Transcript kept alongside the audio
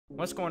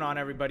What's going on,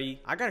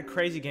 everybody? I got a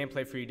crazy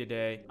gameplay for you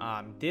today.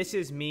 This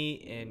is me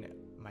in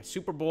my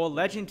Super Bowl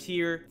legend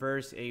tier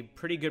versus a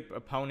pretty good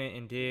opponent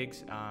in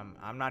Diggs.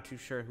 I'm not too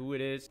sure who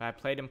it is, but I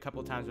played him a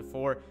couple times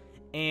before,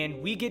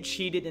 and we get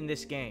cheated in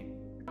this game.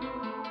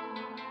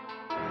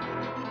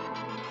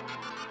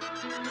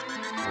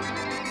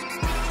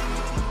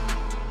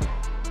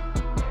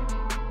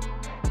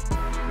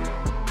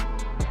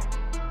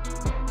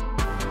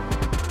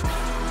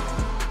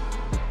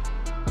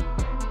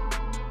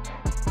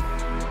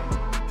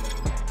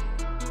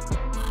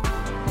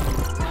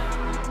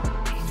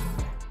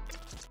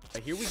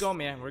 Here we go,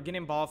 man. We're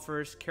getting ball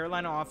first.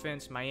 Carolina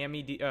offense,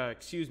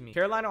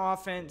 Carolina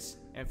offense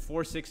and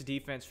 4-6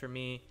 defense for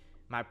me.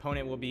 My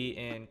opponent will be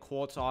in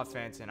Colts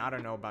offense, and I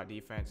don't know about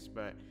defense,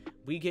 but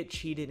we get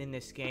cheated in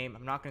this game.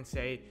 I'm not going to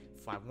say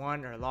if I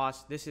won or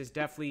lost. This is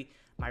definitely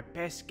my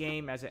best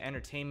game as an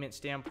entertainment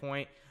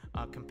standpoint,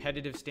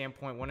 competitive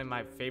standpoint, one of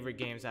my favorite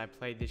games I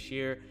played this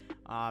year.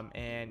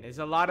 And there's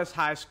a lot of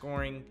high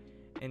scoring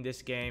in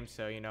this game,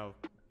 so, you know,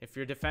 if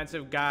you're a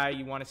defensive guy,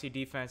 you want to see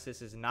defense,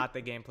 this is not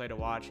the gameplay to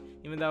watch,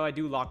 even though I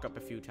do lock up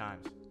a few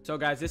times. So,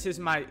 guys, this is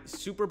my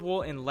Super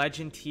Bowl in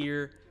legend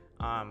tier.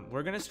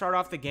 We're going to start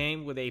off the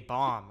game with a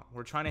bomb.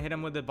 We're trying to hit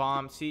him with a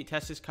bomb,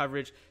 test his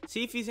coverage,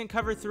 see if he's in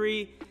cover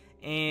 3,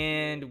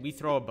 and we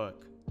throw a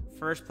book.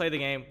 First play of the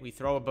game, we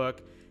throw a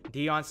book.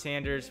 Deion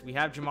Sanders, we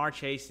have Jamar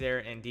Chase there,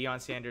 and Deion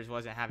Sanders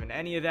wasn't having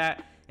any of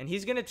that, and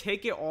he's going to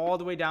take it all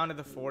the way down to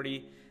the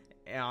 40.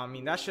 I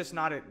mean, that's just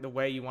not the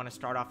way you want to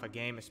start off a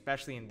game,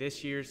 especially in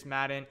this year's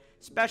Madden,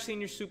 especially in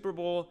your Super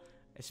Bowl,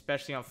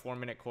 especially on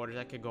 4-minute quarters.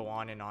 I could go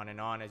on and on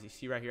and on, as you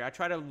see right here. I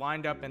try to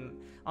wind up and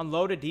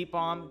unload a deep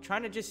bomb,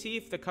 trying to just see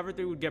if the cover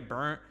 3 would get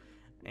burnt,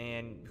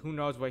 and who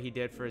knows what he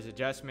did for his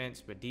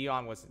adjustments, but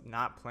Deion was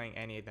not playing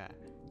any of that.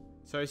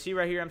 So you see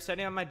right here, I'm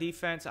setting up my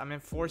defense. I'm in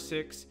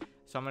 4-6,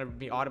 so I'm going to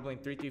be audibling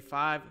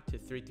 3-5 to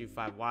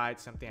 3-5 wide,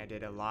 something I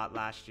did a lot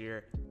last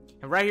year.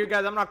 And right here,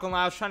 guys, I'm not gonna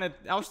lie,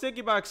 I was thinking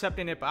about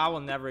accepting it, but I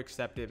will never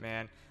accept it,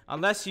 man.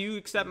 Unless you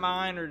accept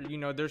mine, or, you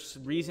know, there's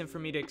reason for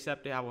me to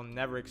accept it, I will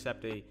never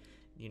accept a,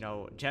 you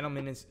know,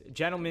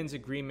 gentleman's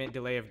agreement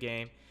delay of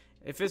game.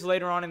 If it's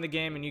later on in the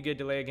game and you get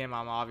delay of game,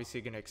 I'm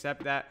obviously gonna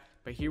accept that.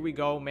 But here we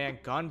go, man.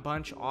 Gun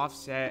bunch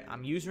offset.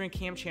 I'm using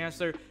Cam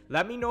Chancellor.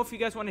 Let me know if you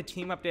guys want a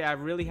team update. I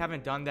really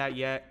haven't done that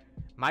yet.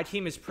 My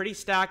team is pretty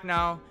stacked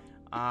now.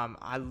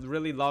 I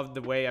really love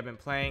the way I've been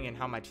playing and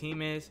how my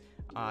team is.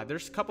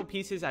 There's a couple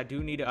pieces I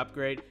do need to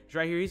upgrade.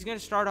 Right here, he's going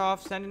to start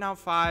off sending out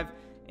 5,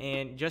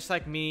 and just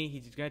like me,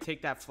 he's going to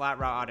take that flat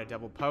route out of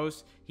double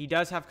post. He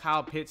does have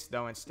Kyle Pitts,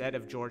 though, instead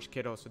of George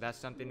Kittle, so that's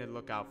something to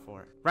look out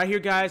for. Right here,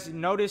 guys,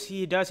 notice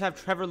he does have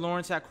Trevor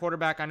Lawrence at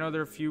quarterback. I know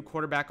there are a few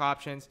quarterback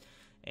options,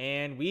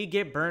 and we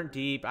get burnt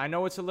deep. I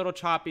know it's a little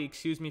choppy.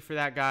 Excuse me for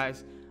that,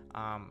 guys.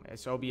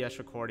 It's OBS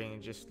recording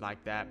and just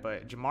like that,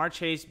 but Jamar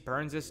Chase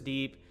burns us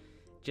deep.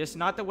 Just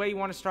not the way you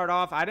want to start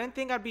off. I didn't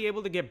think I'd be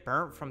able to get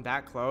burnt from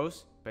that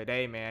close. But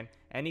hey, man,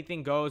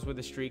 anything goes with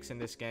the streaks in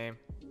this game.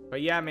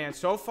 But yeah, man,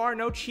 so far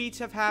no cheats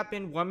have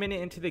happened. 1 minute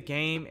into the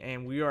game,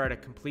 and we are at a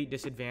complete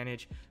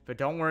disadvantage. But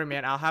don't worry,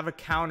 man. I'll have a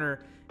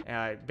counter,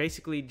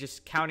 basically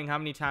just counting how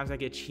many times I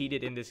get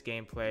cheated in this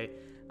gameplay.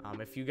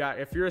 If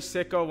you're a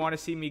sicko, want to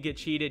see me get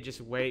cheated, just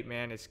wait,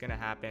 man. It's going to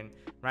happen.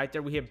 Right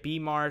there, we have B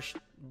Marsh,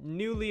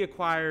 newly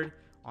acquired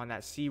on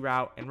that C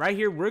route. And right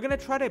here, we're going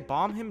to try to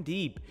bomb him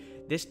deep.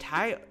 This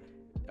tie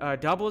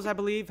doubles, I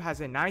believe,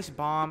 has a nice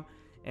bomb.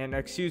 And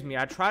excuse me,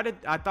 I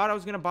thought I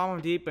was going to bomb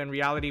him deep, but in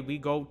reality, we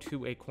go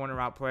to a corner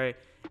route play,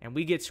 and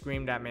we get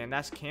screamed at, man.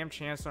 That's Cam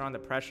Chancellor on the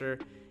pressure.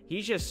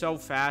 He's just so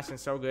fast and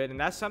so good, and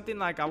that's something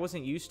like I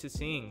wasn't used to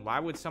seeing. Why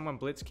would someone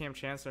blitz Cam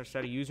Chancellor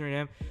instead of using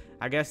him?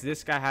 I guess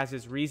this guy has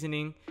his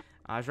reasoning.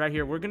 It's right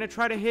here. We're going to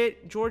try to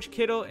hit George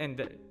Kittle,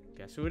 and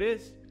guess who it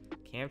is?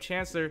 Cam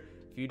Chancellor.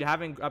 If you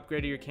haven't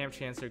upgraded your Cam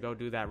Chancellor, go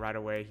do that right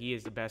away. He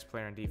is the best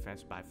player in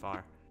defense by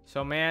far.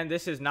 So, man,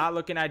 this is not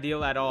looking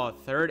ideal at all.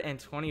 3rd and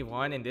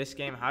 21 in this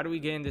game. How do we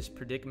get in this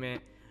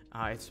predicament?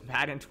 It's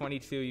Madden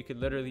 22. You could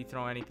literally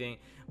throw anything.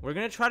 We're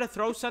going to try to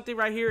throw something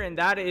right here, and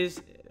that is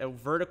a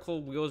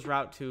vertical wheel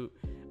route to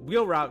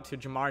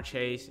Jamar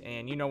Chase.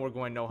 And, you know, we're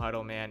going no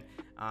huddle, man.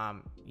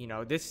 You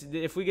know,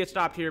 if we get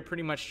stopped here,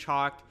 pretty much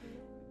chalked.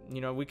 You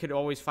know, we could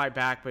always fight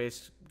back, but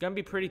it's going to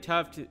be pretty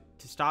tough to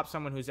stop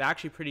someone who's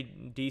actually pretty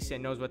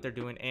decent, knows what they're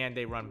doing, and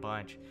they run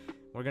bunch.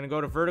 We're going to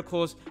go to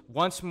verticals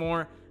once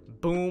more.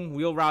 Boom,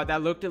 wheel route.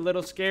 That looked a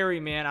little scary,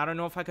 man. I don't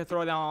know if I could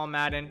throw that on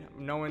Madden.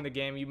 Knowing the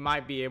game, you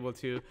might be able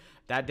to.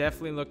 That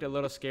definitely looked a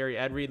little scary.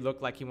 Ed Reed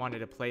looked like he wanted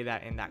to play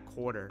that in that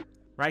quarter.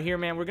 Right here,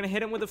 man, we're going to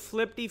hit him with a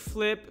flippy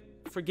flip.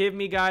 Forgive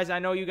me, guys. I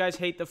know you guys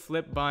hate the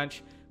flip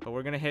bunch, but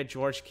we're going to hit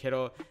George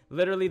Kittle.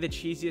 Literally, the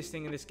cheesiest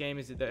thing in this game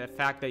is the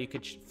fact that you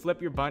could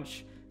flip your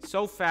bunch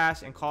so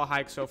fast and call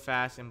hike so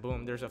fast, and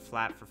boom, there's a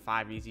flat for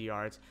 5 easy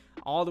yards.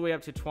 All the way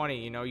up to 20,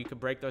 you know, you could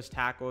break those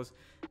tackles.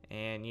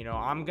 And, you know,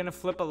 I'm going to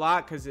flip a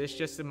lot because it's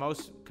just the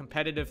most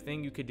competitive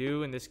thing you could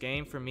do in this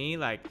game for me,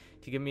 like,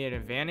 to give me an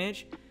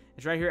advantage.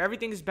 is right here.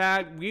 Everything is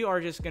bad. We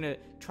are just going to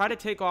try to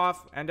take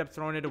off, end up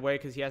throwing it away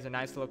because he has a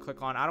nice little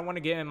click on. I don't want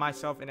to get in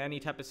myself in any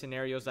type of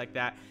scenarios like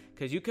that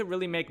because you could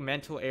really make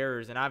mental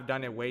errors, and I've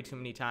done it way too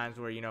many times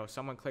where, you know,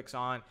 someone clicks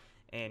on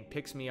and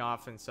picks me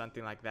off and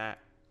something like that.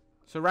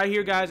 So right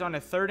here, guys, on a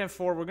 3rd and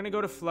 4, we're going to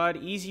go to flood,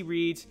 easy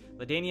reads,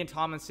 LaDainian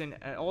Tomlinson,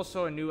 and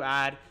also a new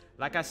ad.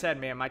 Like I said,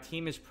 man, my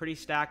team is pretty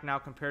stacked now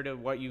compared to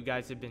what you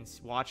guys have been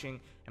watching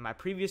in my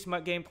previous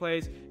MUT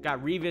gameplays.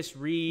 Got Revis,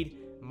 Reed,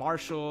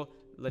 Marshall,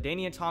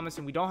 LaDainian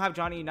Tomlinson. We don't have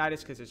Johnny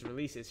Unitas because his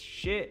release is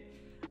shit.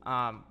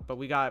 But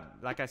we got,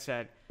 like I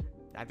said,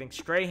 I think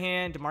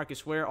Strahan,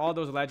 DeMarcus Ware, all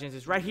those legends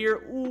is right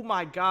here. Oh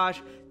my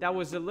gosh, that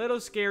was a little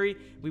scary.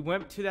 We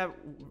went to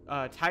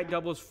that tight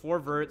doubles 4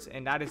 verts,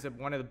 and that is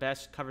one of the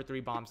best cover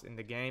 3 bombs in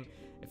the game.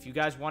 If you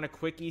guys want a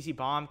quick, easy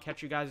bomb,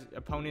 catch your guys'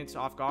 opponents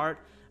off guard,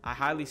 I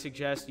highly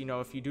suggest, you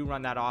know, if you do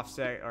run that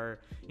offset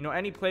or, you know,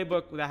 any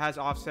playbook that has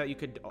offset, you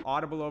could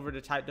audible over to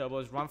tight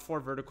doubles, run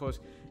 4 verticals,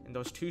 and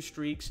those 2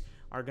 streaks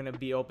are going to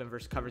be open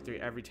versus cover 3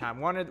 every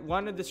time.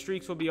 One of the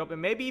streaks will be open,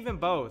 maybe even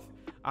both.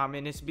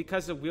 And it's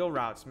because of wheel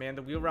routes, man.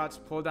 The wheel routes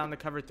pull down the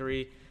cover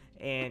 3,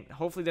 and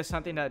hopefully that's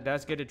something that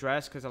does get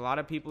addressed because a lot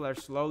of people are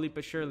slowly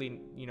but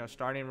surely, you know,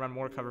 starting to run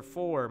more cover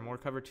 4, more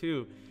cover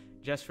 2,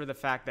 just for the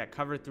fact that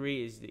cover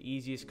 3 is the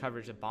easiest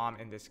coverage to bomb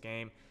in this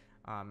game.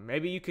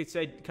 Maybe you could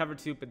say cover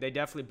 2, but they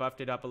definitely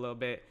buffed it up a little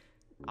bit.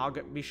 I'll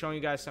be showing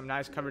you guys some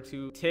nice cover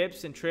 2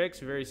 tips and tricks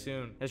very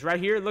soon. It's right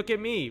here. Look at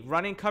me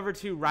running cover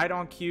 2 right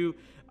on cue.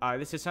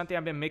 This is something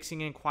I've been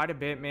mixing in quite a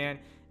bit, man.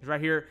 It's right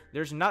here.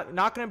 There's not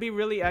going to be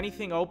really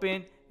anything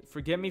open.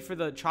 Forgive me for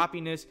the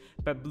choppiness,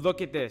 but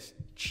look at this.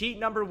 Cheat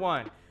number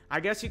 1. I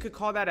guess you could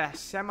call that a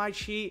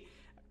semi-cheat.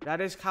 That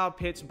is Kyle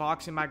Pitts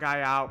boxing my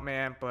guy out,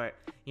 man. But,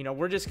 you know,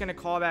 we're just going to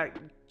call that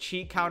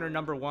cheat counter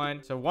number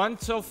 1. So 1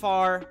 so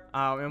far.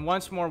 And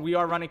once more, we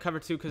are running cover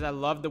 2 because I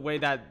love the way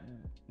that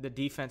the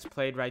defense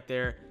played right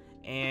there.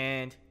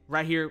 And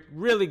right here,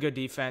 really good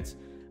defense.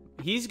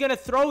 He's going to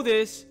throw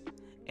this.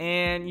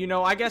 And, you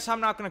know, I guess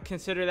I'm not going to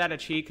consider that a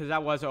cheat because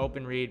that was an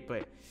open read.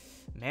 But,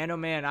 man, oh,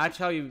 man, I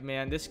tell you,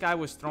 man, this guy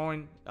was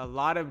throwing a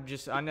lot of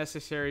just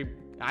unnecessary,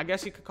 I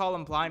guess you could call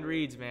them blind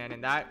reads, man.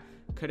 And that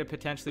could have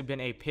potentially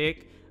been a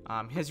pick.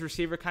 His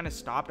receiver kind of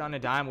stopped on a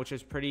dime, which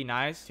was pretty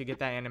nice to get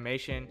that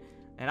animation.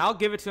 And I'll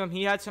give it to him.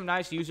 He had some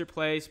nice user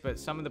plays, but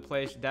some of the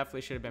plays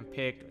definitely should have been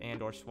picked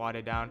and or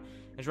swatted down.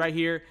 It's right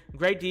here.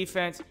 Great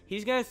defense.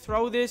 He's going to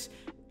throw this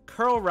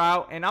curl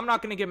route, and I'm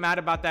not going to get mad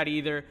about that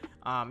either.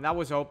 That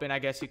was open, I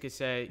guess you could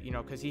say, you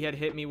know, because he had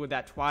hit me with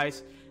that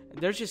twice.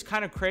 They're just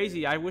kind of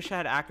crazy. I wish I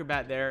had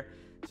Acrobat there.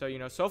 So, you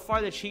know, so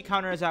far the cheat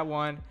counter is at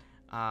 1.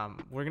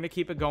 We're going to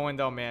keep it going,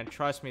 though, man.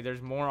 Trust me,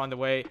 there's more on the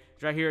way.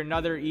 Right here,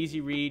 another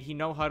easy read. He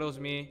no-huddles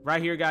me.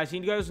 Right here, guys, he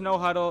goes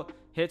no-huddle,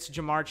 hits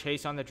Jamar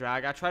Chase on the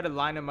drag. I tried to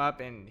line him up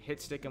and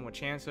hit-stick him with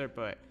Chancellor,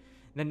 but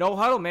the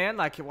no-huddle, man,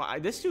 like,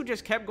 this dude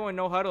just kept going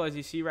no-huddle, as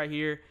you see right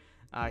here.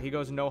 He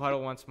goes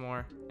no-huddle once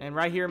more. And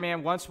right here,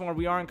 man, once more,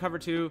 we are in cover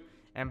 2,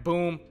 and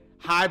boom,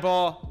 high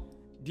ball.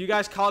 Do you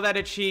guys call that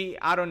a cheat?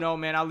 I don't know,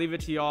 man. I'll leave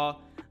it to y'all.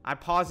 I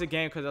paused the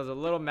game because I was a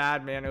little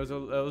mad, man. It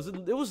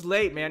was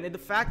late, man. And the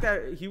fact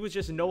that he was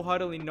just no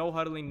huddling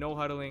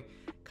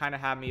kind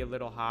of had me a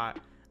little hot.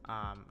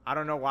 I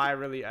don't know why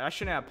I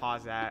shouldn't have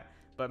paused that.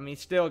 But I mean,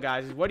 still,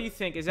 guys, what do you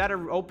think? Is that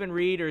an open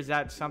read or is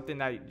that something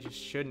that just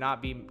should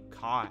not be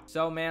caught?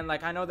 So, man,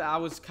 like, I know that I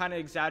was kind of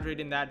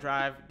exaggerating that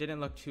drive. Didn't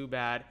look too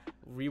bad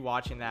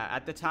rewatching that.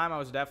 At the time, I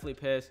was definitely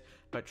pissed.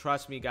 But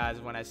trust me, guys,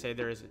 when I say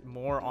there is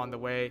more on the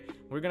way,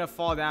 we're going to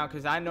fall down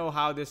because I know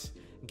how this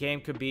game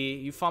could be.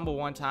 You fumble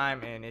one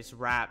time and it's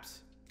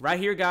wraps. Right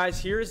here,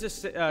 guys, here's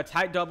this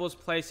tight doubles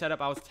play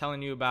setup I was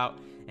telling you about.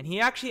 And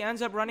he actually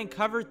ends up running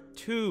cover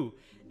 2.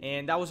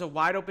 And that was a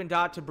wide open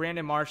dot to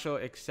Brandon Marshall,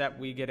 except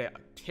we get a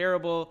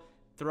terrible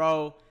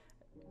throw.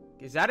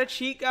 Is that a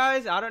cheat,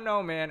 guys? I don't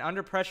know, man.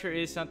 Under pressure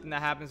is something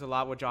that happens a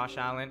lot with Josh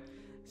Allen.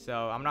 So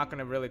I'm not going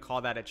to really call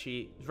that a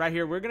cheat. Right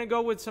here, we're going to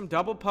go with some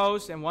double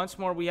posts. And once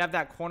more, we have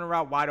that corner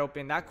route wide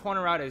open. That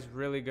corner route is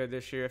really good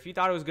this year. If you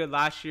thought it was good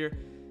last year,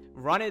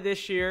 run it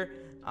this year.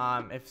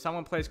 If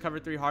someone plays cover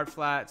 3 hard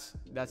flats,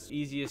 that's the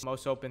easiest,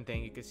 most open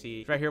thing you can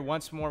see. Right here,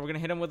 once more, we're going to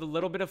hit him with a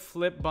little bit of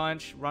flip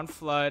bunch, run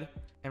flood.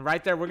 And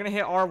right there, we're going to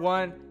hit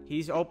R1.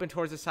 He's open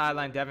towards the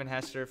sideline, Devin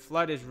Hester.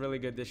 Flood is really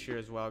good this year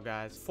as well,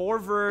 guys. 4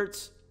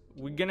 verts.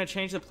 We're going to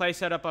change the play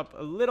setup up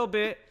a little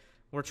bit.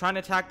 We're trying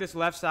to attack this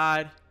left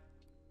side.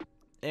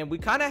 And we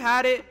kind of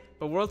had it,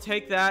 but we'll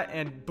take that.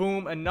 And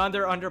boom,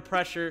 another under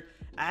pressure.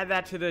 Add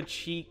that to the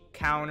cheat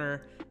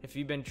counter. If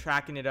you've been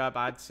tracking it up,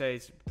 I'd say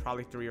it's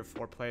probably 3 or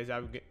 4 plays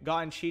I've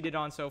gotten cheated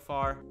on so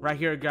far. Right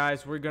here,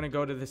 guys, we're going to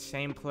go to the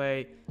same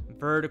play,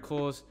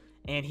 verticals.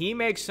 And he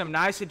makes some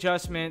nice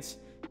adjustments.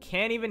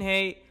 Can't even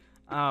hate.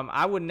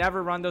 I would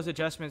never run those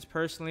adjustments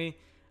personally.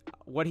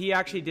 What he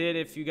actually did,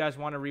 if you guys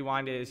want to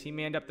rewind it, is he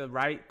manned up the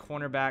right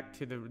cornerback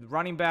to the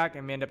running back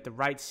and manned up the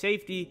right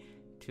safety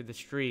to the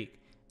streak.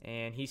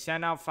 And he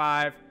sent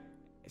 5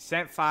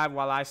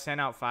 while I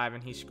sent out 5,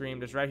 and he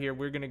screamed us right here.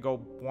 We're going to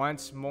go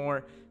once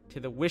more to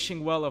the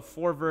wishing well of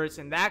 4 verts,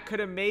 and that could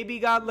have maybe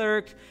got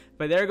lurked,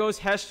 but there goes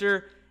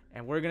Hester,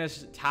 and we're going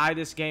to tie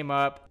this game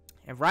up.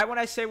 And right when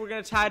I say we're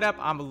going to tie it up,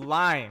 I'm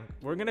lying.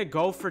 We're going to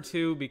go for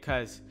 2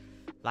 because,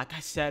 like I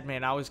said,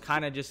 man, I was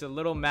kind of just a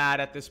little mad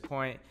at this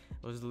point.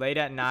 It was late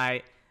at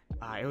night.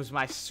 It was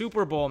my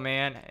Super Bowl,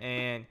 man,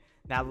 and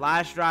that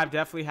last drive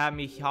definitely had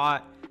me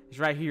hot. It's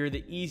right here,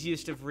 the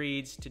easiest of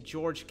reads to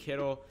George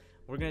Kittle.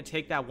 We're going to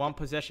take that 1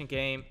 possession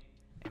game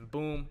and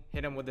boom,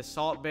 hit him with the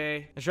Salt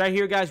Bay. It's right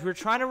here, guys. We're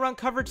trying to run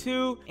cover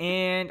 2,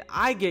 and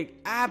I get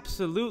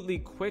absolutely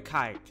quick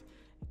hiked.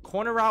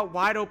 Corner route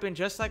wide open,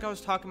 just like I was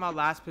talking about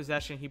last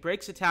possession. He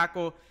breaks a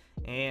tackle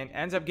and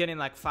ends up getting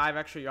like 5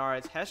 extra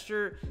yards.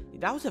 Hester,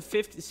 that was a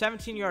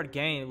 17-yard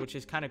gain, which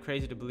is kind of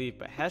crazy to believe.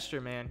 But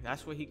Hester, man,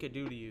 that's what he could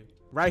do to you.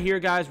 Right here,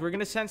 guys, we're going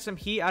to send some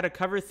heat out of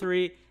cover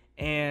 3,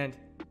 and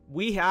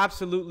we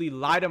absolutely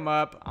light him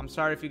up. I'm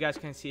sorry if you guys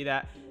can't see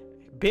that.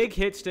 Big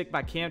hit stick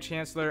by Cam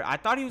Chancellor. I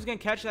thought he was going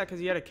to catch that because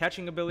he had a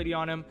catching ability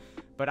on him.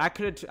 But I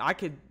could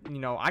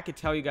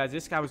tell you guys,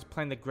 this guy was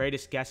playing the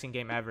greatest guessing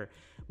game ever.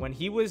 When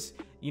he was,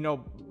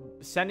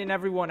 sending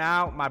everyone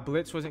out, my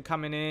blitz wasn't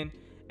coming in.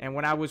 And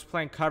when I was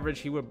playing coverage,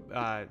 he would,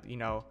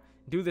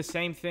 do the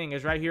same thing.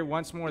 As right here,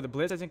 once more, the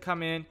blitz doesn't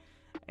come in.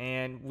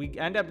 And we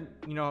end up,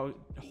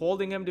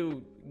 holding him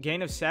to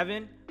gain of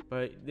 7.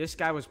 But this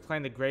guy was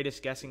playing the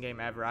greatest guessing game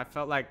ever. I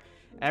felt like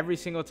every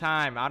single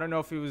time, I don't know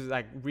if he was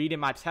like reading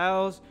my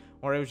tells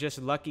or it was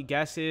just lucky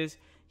guesses.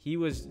 He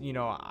was,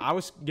 I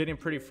was getting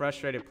pretty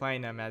frustrated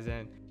playing them, as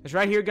in. It's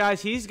right here,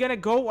 guys. He's going to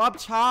go up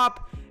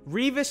top.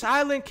 Revis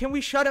Island, can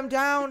we shut him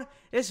down?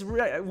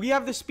 We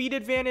have the speed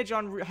advantage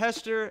on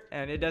Hester,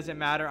 and it doesn't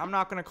matter. I'm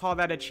not going to call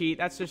that a cheat.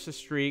 That's just a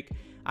streak.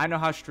 I know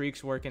how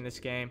streaks work in this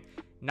game.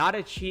 Not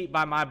a cheat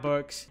by my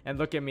books. And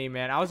look at me,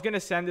 man. I was going to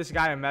send this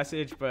guy a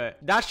message, but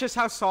that's just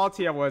how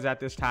salty I was at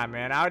this time,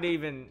 man. I would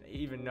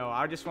even know.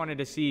 I just wanted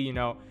to see, and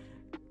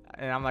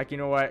I'm like, you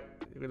know what?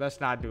 Let's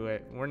not do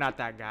it. We're not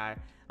that guy.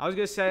 I was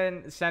going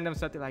to send him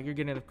something like, you're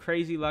getting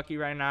crazy lucky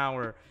right now,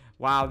 or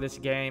wow, this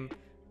game.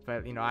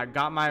 But, I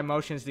got my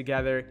emotions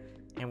together,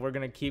 and we're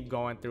going to keep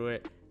going through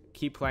it,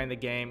 keep playing the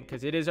game,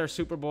 because it is our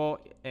Super Bowl.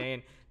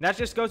 And that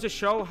just goes to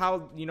show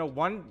how,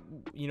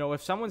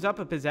 if someone's up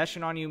a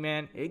possession on you,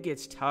 man, it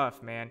gets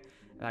tough, man.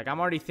 Like, I'm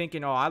already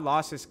thinking, oh, I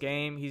lost this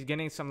game. He's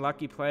getting some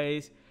lucky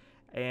plays.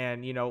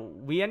 And,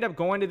 we end up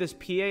going to this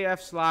PAF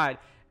slide,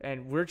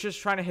 and we're just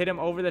trying to hit him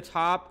over the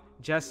top,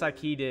 just like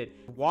he did.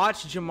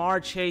 Watch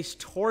Jamar Chase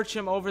torch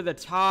him over the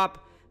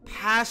top,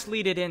 pass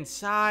lead it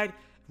inside.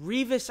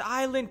 Revis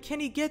Island,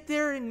 can he get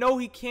there? No,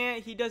 he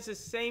can't. He does the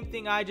same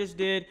thing I just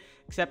did,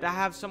 except I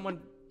have someone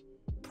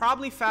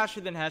probably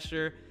faster than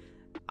Hester.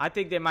 I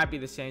think they might be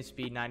the same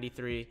speed,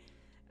 93.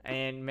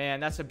 And, man,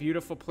 that's a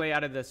beautiful play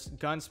out of the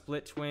Gun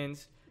Split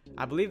Twins.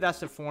 I believe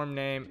that's the form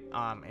name.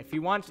 If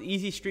you want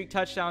easy streak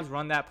touchdowns,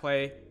 run that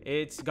play.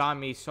 It's got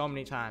me so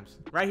many times.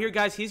 Right here,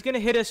 guys, he's going to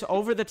hit us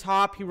over the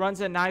top. He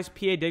runs a nice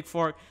PA dig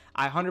fork.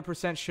 I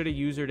 100% should have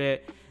usered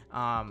it.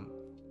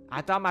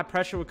 I thought my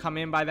pressure would come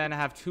in by then. I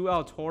have 2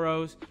 El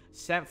Toros,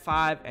 sent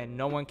 5, and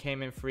no one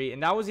came in free.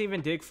 And that was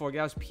even dig fork.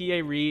 That was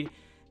PA read.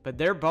 But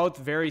they're both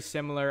very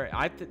similar.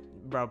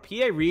 Bro,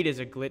 PA read is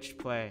a glitched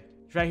play.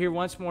 Right here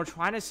once more,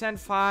 trying to send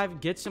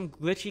 5, get some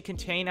glitchy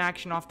contain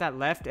action off that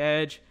left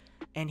edge.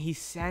 And he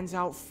sends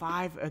out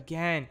 5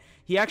 again.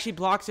 He actually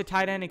blocks the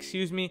tight end,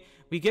 excuse me.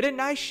 We get a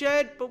nice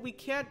shed, but we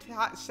can't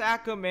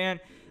sack him, man.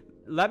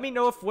 Let me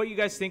know what you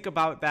guys think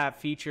about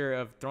that feature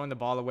of throwing the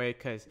ball away,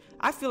 because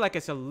I feel like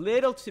it's a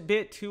little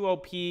bit too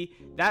OP.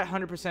 That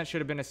 100%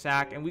 should have been a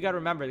sack. And we got to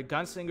remember, the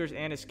gunslingers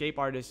and escape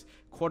artists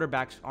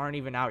quarterbacks aren't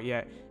even out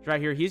yet. Right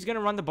here, he's going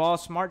to run the ball.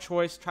 Smart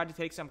choice. Tried to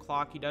take some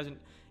clock. He doesn't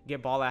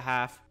get ball at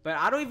half. But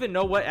I don't even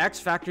know what X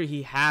factor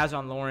he has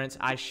on Lawrence.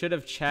 I should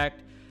have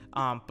checked.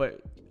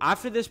 But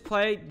after this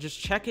play, just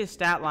check his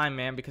stat line,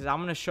 man, because I'm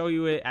going to show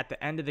you it at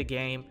the end of the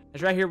game.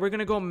 It's right here. We're going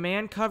to go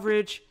man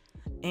coverage,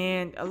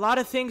 and a lot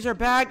of things are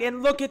bagged.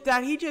 And look at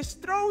that. He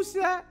just throws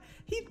that.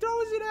 He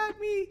throws it at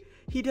me.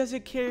 He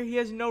doesn't care. He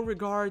has no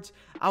regards.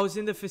 I was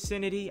in the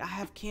vicinity. I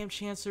have Cam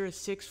Chancellor, a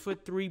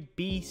 6'3"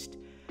 beast,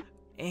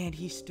 and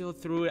he still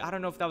threw it. I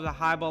don't know if that was a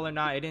high ball or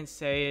not. It didn't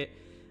say it.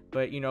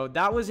 But,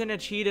 that wasn't a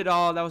cheat at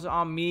all. That was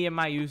on me and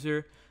my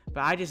user.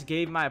 But I just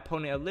gave my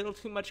opponent a little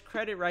too much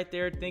credit right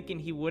there, thinking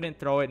he wouldn't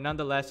throw it.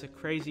 Nonetheless, a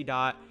crazy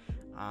dot.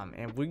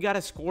 And we got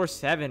to score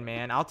 7,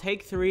 man. I'll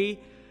take 3.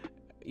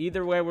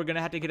 Either way, we're going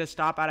to have to get a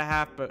stop out of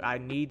half, but I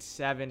need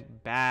 7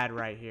 bad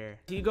right here.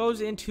 He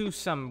goes into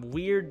some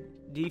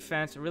weird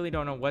defense. I really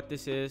don't know what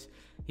this is.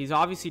 He's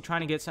obviously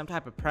trying to get some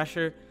type of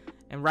pressure.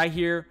 And right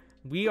here,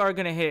 we are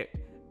going to hit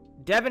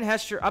Devin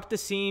Hester up the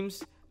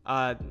seams.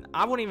 I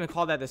wouldn't even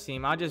call that the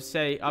seam. I'll just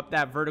say up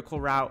that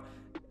vertical route.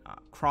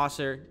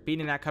 Crosser,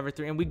 beating that cover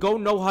 3, and we go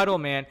no huddle,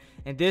 man,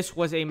 and this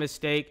was a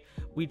mistake.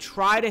 We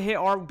try to hit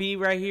RB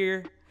right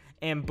here,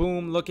 and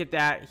boom, look at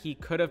that. He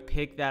could have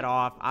picked that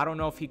off. I don't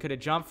know if he could have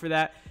jumped for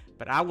that,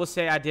 but I will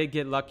say I did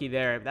get lucky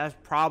there. That's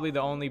probably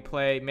the only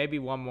play, maybe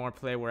one more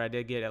play where I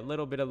did get a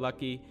little bit of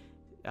lucky.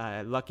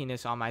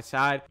 luckiness on my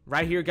side.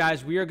 Right here,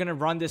 guys, we are going to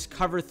run this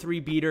cover 3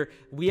 beater.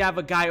 We have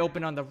a guy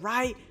open on the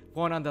right,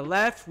 one on the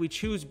left. We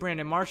choose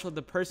Brandon Marshall,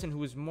 the person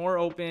who is more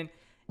open,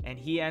 and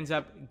he ends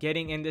up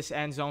getting in this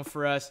end zone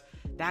for us.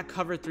 That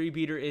cover 3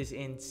 beater is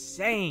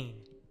insane.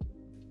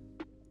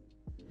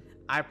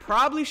 I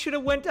probably should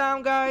have went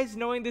down, guys,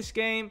 knowing this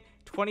game.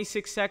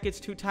 26 seconds,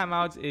 2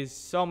 timeouts is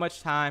so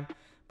much time,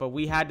 but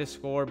we had to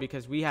score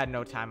because we had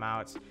no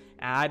timeouts,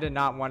 and I did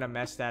not want to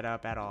mess that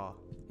up at all.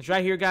 It's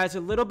right here, guys,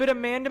 a little bit of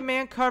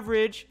man-to-man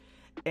coverage,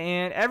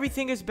 and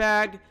everything is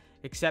bagged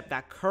except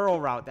that curl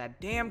route,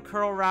 that damn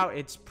curl route.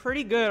 It's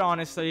pretty good,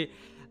 honestly.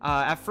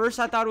 At first,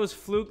 I thought it was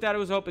fluke that it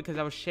was open because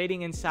I was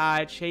shading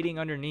inside, shading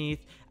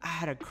underneath. I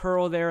had a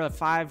curl there, a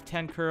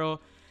 5-10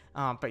 curl.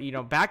 But, you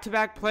know,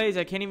 back-to-back plays,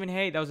 I can't even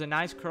hate. That was a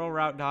nice curl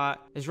route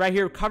dot. It's right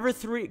here, cover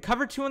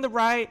 2 on the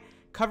right,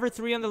 cover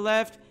 3 on the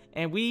left,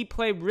 and we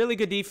played really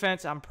good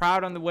defense. I'm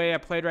proud on the way I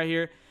played right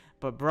here.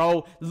 But,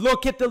 bro,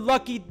 look at the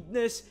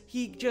luckiness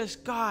he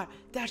just got.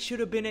 That should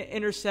have been an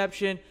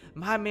interception.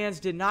 My mans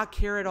did not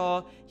care at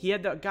all. He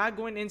had the guy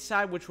going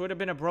inside, which would have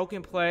been a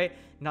broken play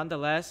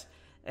nonetheless.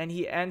 And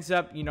he ends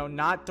up, you know,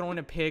 not throwing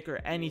a pick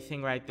or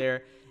anything right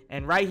there.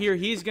 And right here,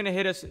 he's going to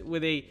hit us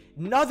with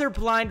another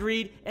blind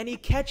read, and he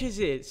catches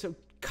it. So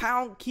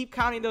keep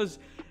counting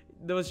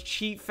those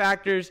cheat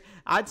factors.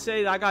 I'd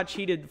say I got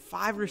cheated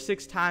 5 or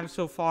 6 times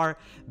so far.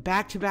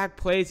 Back-to-back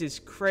plays is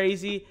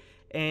crazy.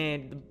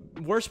 And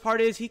the worst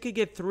part is he could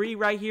get 3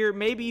 right here,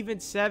 maybe even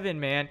 7,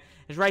 man.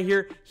 It's right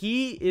here.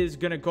 He is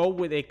going to go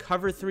with a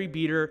cover 3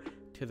 beater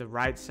to the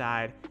right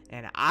side.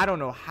 And I don't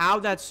know how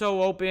that's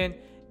so open.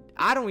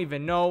 I don't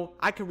even know.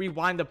 I could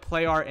rewind the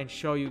play art and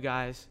show you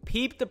guys.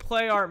 Peep the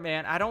play art,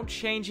 man. I don't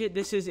change it.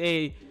 This is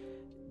a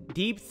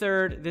deep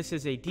third. This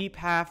is a deep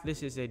half.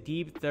 This is a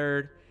deep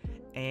third.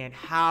 And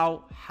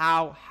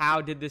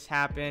how did this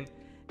happen?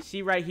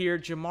 See right here,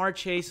 Jamar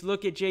Chase.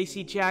 Look at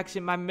JC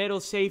Jackson, my middle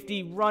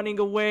safety, running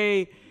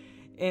away.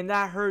 And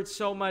that hurts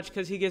so much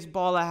because he gets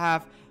ball at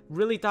half.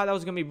 Really thought that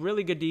was going to be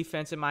really good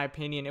defense in my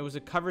opinion. It was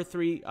a cover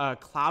 3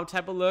 cloud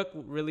type of look.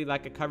 Really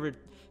like a cover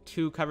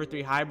 2, cover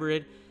 3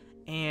 hybrid.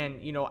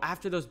 And, you know,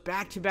 after those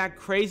back-to-back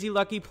crazy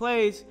lucky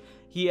plays,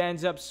 he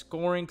ends up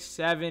scoring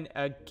 7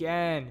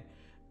 again.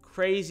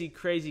 Crazy,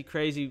 crazy,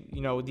 crazy. You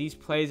know, these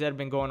plays that have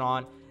been going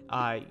on.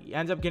 He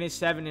ends up getting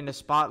 7 in the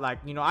spot. Like,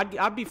 you know,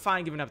 I'd be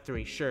fine giving up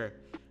 3, sure.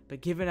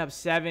 But giving up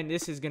 7,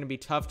 this is going to be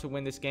tough to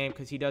win this game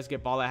because he does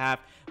get ball at half.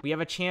 We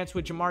have a chance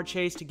with Jamar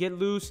Chase to get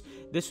loose.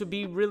 This would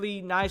be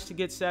really nice to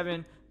get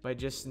 7, but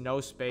just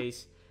no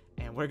space.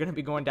 And we're going to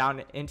be going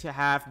down into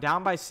half,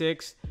 down by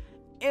 6,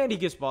 and he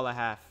gets ball at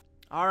half.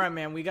 All right,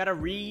 man, we got to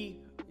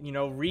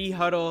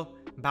re-huddle,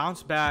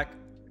 bounce back.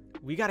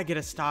 We got to get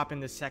a stop in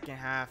the second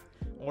half,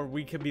 or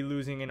we could be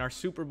losing in our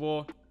Super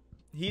Bowl.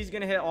 He's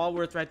going to hit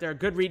Allworth right there.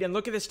 Good read. And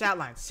look at the stat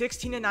line.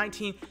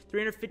 16-19,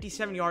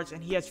 357 yards,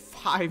 and he has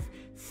 5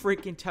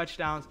 freaking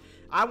touchdowns.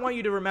 I want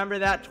you to remember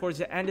that towards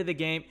the end of the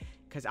game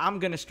because I'm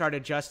going to start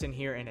adjusting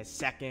here in a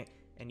second,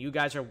 and you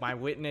guys are my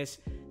witness.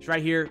 It's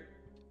right here.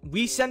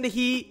 We send the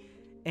heat,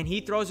 and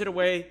he throws it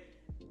away.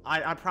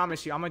 I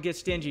promise you, I'm going to get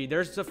stingy.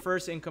 There's the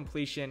first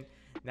incompletion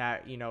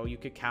that, you know, you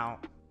could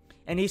count.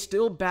 And he's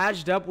still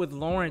badged up with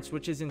Lawrence,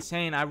 which is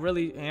insane. I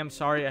really am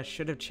sorry. I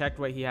should have checked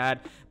what he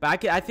had.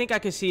 But I think I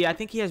could see. I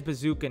think he has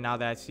bazooka now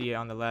that I see it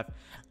on the left.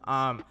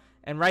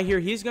 And right here,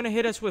 he's going to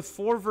hit us with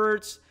 4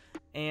 verts.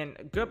 And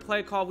good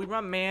play call. We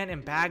run man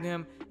and bag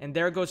him. And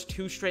there goes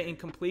 2 straight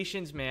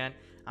incompletions, man.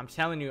 I'm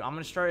telling you, I'm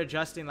going to start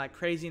adjusting like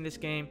crazy in this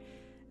game.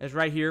 As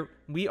right here,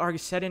 we are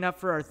setting up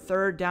for our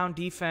 3rd down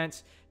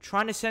defense.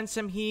 Trying to send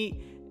some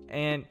heat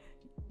and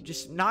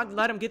just not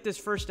let him get this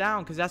first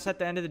down because that's at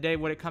the end of the day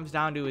what it comes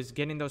down to is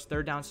getting those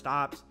 3rd down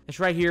stops. It's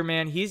right here,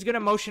 man. He's going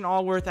to motion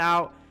Allworth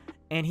out,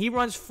 and he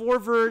runs 4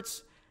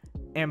 verts,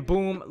 and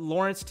boom,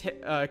 Lawrence,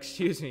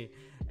 LT,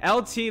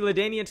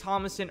 LaDainian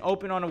Tomlinson,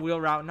 open on a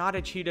wheel route. Not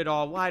a cheat at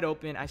all, wide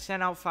open. I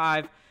sent out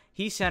 5.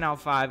 He sent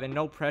out 5, and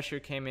no pressure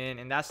came in,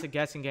 and that's the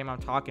guessing game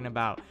I'm talking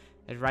about.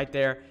 It's right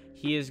there.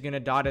 He is going to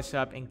dot us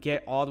up and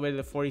get all the way to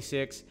the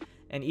 46.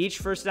 And each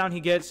first down he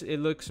gets, it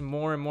looks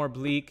more and more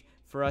bleak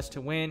for us to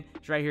win.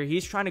 It's right here.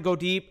 He's trying to go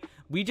deep.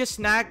 We just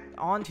snag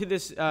onto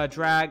this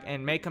drag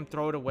and make him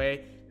throw it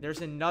away.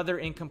 There's another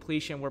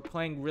incompletion. We're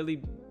playing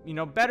really, you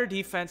know, better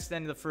defense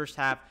than the first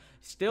half.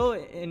 Still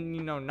in,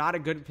 you know, not a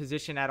good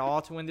position at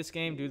all to win this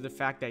game due to the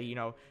fact that, you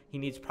know, he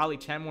needs probably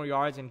 10 more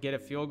yards and get a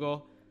field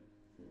goal.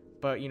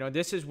 But, you know,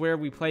 this is where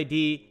we play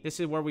D. This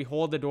is where we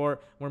hold the door.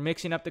 We're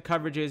mixing up the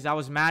coverages. That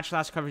was match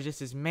last coverage.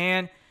 This is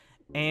man.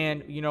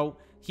 And, you know,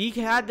 he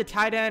had the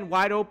tight end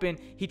wide open.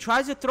 He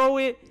tries to throw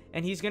it,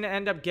 and he's going to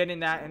end up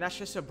getting that. And that's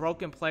just a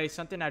broken play,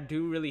 something I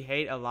do really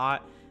hate a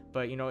lot.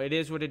 But, you know, it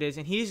is what it is.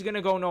 And he's going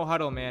to go no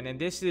huddle, man. And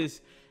this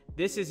is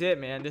it,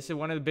 man. This is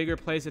one of the bigger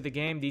plays of the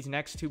game, these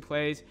next 2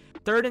 plays.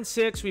 3rd and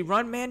 6, we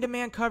run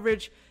man-to-man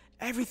coverage.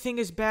 Everything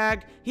is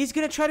bagged. He's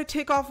going to try to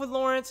take off with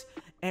Lawrence,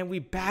 and we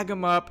bag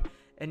him up.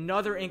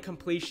 Another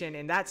incompletion,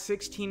 and that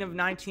 16 of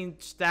 19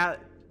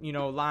 stat, you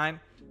know,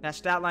 line That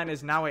stat line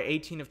is now at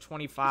 18 of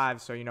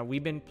 25. So, you know,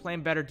 we've been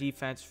playing better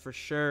defense for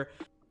sure.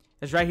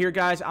 It's right here,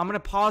 guys. I'm going to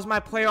pause my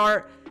play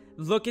art.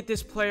 Look at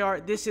this play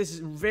art. This is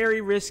very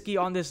risky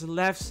on this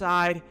left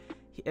side.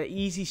 An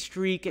easy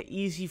streak, an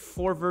easy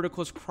 4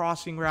 verticals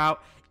crossing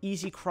route,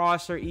 easy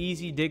crosser,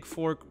 easy dig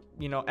fork,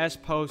 you know, S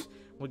post.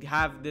 Would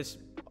have this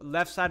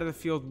left side of the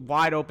field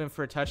wide open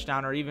for a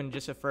touchdown or even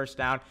just a first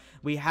down.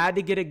 We had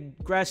to get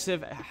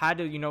aggressive, had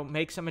to, you know,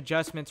 make some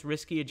adjustments,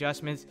 risky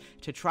adjustments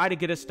to try to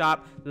get a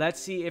stop. Let's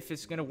see if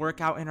it's going to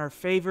work out in our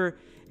favor.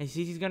 And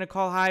see, he's going to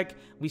call hike.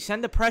 We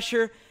send the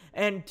pressure,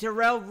 and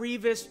Darrelle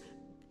Revis,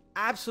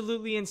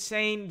 absolutely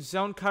insane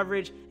zone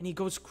coverage, and he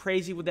goes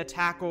crazy with that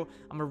tackle.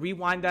 I'm going to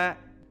rewind that.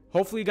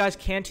 Hopefully you guys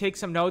can take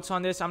some notes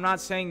on this. I'm not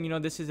saying, you know,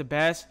 this is the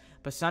best,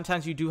 but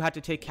sometimes you do have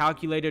to take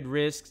calculated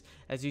risks.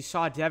 As you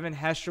saw, Devin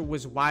Hester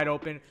was wide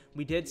open.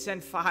 We did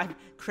send 5.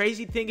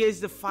 Crazy thing is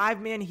the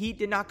 5-man heat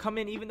did not come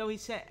in, even though he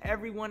sent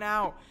everyone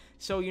out.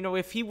 So, you know,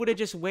 if he would have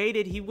just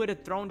waited, he would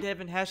have thrown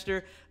Devin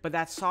Hester, but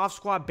that soft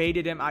squad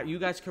baited him. You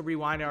guys could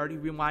rewind it. I already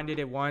rewinded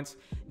it once.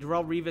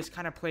 Darrelle Revis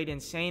kind of played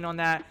insane on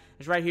that.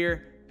 It's right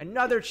here.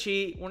 Another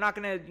cheat. We're not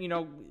going to, you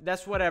know,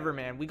 that's whatever,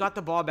 man. We got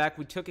the ball back.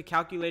 We took a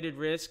calculated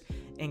risk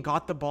and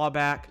got the ball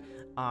back.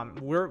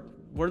 We're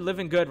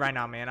living good right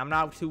now, man. I'm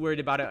not too worried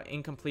about an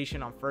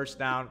incompletion on first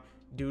down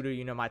due to,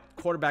 you know, my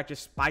quarterback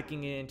just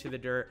spiking it into the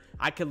dirt.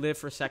 I could live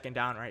for second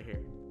down right here.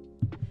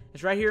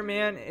 It's right here,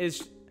 man.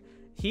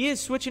 He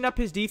is switching up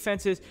his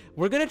defenses.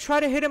 We're going to try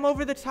to hit him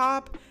over the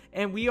top,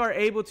 and we are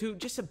able to.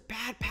 Just a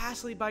bad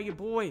pass lead by your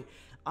boy.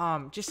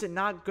 Just a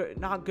not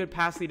good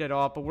pass lead at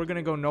all, but we're going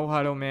to go no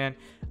huddle, man.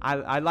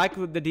 I like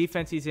the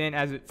defense he's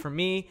in. For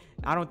me,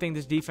 I don't think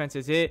this defense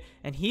is it.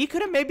 And he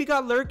could have maybe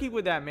got lurky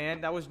with that,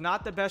 man. That was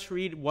not the best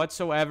read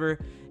whatsoever.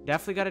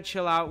 Definitely got to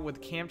chill out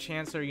with Cam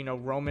Chancellor, you know,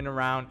 roaming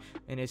around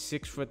in his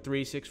 6'3",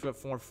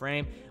 6'4"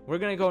 frame. We're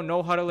going to go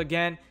no huddle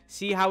again,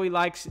 see how he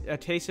likes a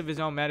taste of his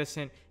own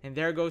medicine. And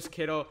there goes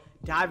Kittle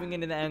diving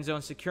into the end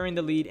zone, securing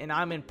the lead. And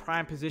I'm in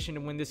prime position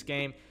to win this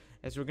game,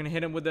 as we're going to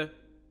hit him with the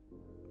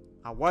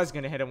I was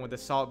going to hit him with a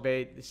salt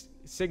bait. This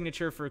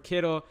signature for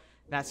Kittle.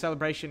 That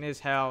celebration is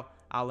hell.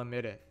 I'll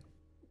admit it.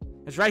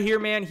 It's right here,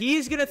 man.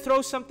 He's going to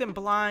throw something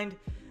blind.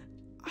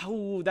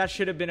 Oh, that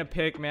should have been a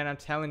pick, man. I'm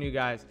telling you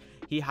guys.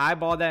 He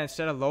highballed that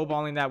instead of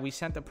lowballing that. We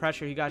sent the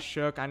pressure. He got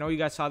shook. I know you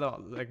guys saw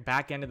the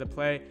back end of the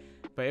play,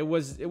 but it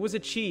was a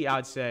cheat,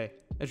 I'd say.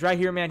 It's right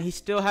here, man. He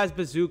still has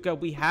bazooka.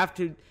 We have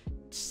to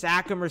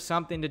sack him or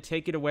something to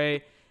take it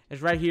away.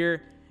 It's right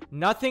here.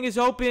 Nothing is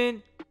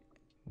open.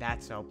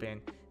 That's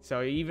open.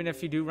 So even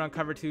if you do run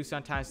cover 2,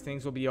 sometimes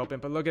things will be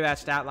open. But look at that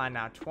stat line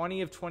now.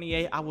 20 of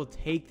 28. I will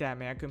take that,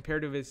 man,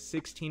 compared to his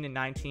 16 and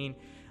 19.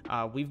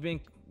 We've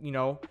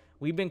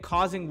been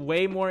causing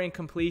way more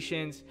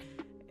incompletions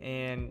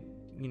and,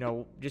 you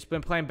know, just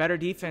been playing better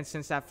defense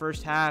since that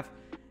first half.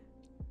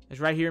 It's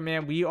right here,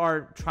 man. We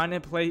are trying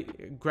to play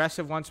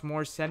aggressive once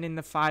more, sending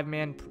the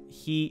 5-man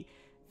heat.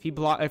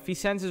 If he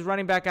sends his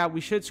running back out,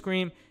 we should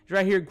scream. It's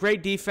right here.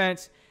 Great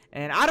defense.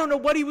 And I don't know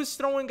what he was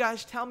throwing,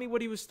 guys. Tell me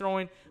what he was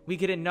throwing. We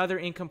get another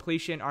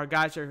incompletion. Our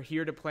guys are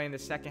here to play in the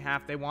second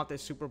half. They want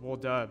this Super Bowl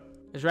dub.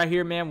 It's right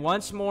here, man.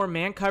 Once more,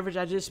 man coverage.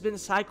 I've just been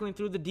cycling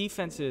through the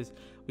defenses.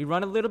 We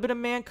run a little bit of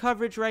man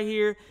coverage right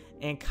here.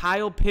 And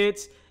Kyle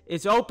Pitts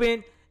is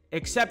open,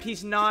 except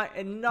he's not.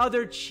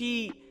 Another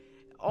cheat.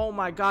 Oh,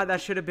 my God. That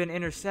should have been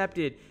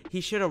intercepted.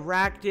 He should have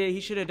racked it. He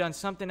should have done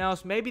something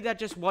else. Maybe that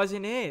just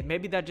wasn't it.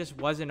 Maybe that just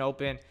wasn't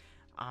open.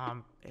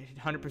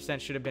 100%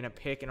 should have been a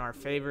pick in our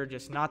favor,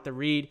 just not the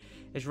read.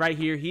 Is right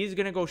here. He's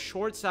going to go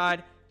short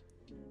side,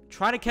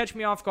 trying to catch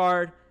me off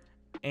guard,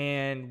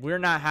 and we're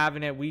not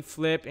having it. We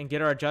flip and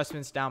get our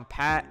adjustments down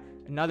pat.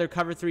 Another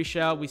cover 3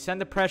 shell. We send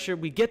the pressure.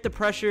 We get the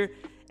pressure,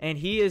 and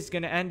he is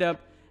going to end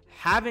up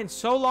having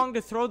so long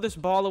to throw this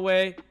ball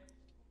away,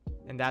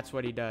 and that's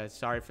what he does.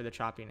 Sorry for the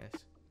choppiness.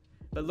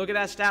 But look at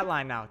that stat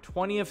line now.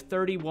 20 of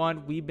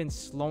 31. We've been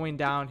slowing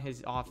down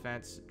his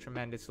offense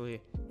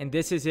tremendously. And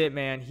this is it,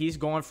 man. He's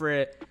going for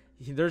it.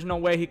 There's no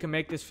way he can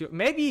make this field.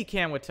 Maybe he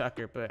can with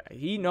Tucker, but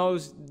he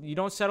knows you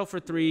don't settle for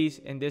threes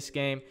in this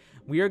game.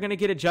 We are going to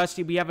get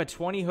adjusted. We have a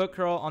 20 hook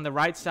curl on the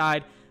right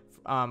side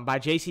by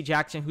J.C.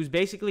 Jackson, who's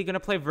basically going to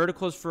play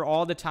verticals for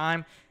all the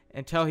time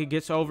until he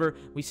gets over.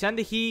 We send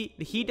the heat.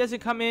 The heat doesn't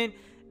come in,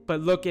 but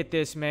look at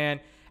this,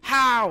 man.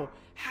 How?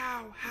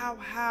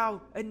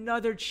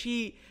 Another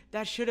cheat.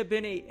 That should have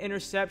been an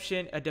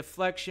interception, a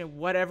deflection,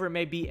 whatever it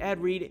may be.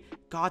 Ed Reed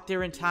got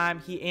there in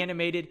time. He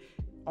animated.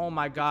 Oh,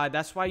 my God.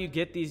 That's why you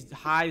get these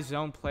high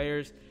zone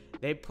players.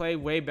 They play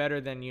way better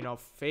than, you know,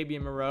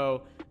 Fabian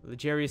Moreau,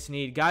 L'Jarius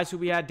Sneed. Guys who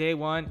we had day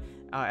one.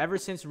 Ever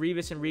since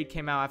Revis and Reed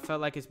came out, I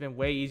felt like it's been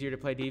way easier to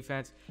play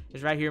defense.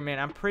 It's right here, man.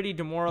 I'm pretty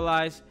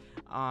demoralized.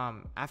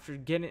 After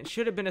getting it,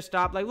 should have been a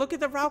stop. Like, look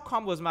at the route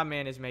combos my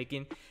man is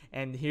making.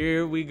 And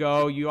here we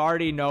go. You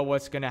already know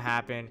what's going to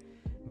happen.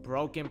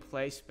 Broken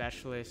play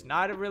specialist.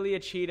 Not really a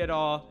cheat at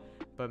all.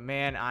 But,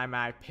 man, I'm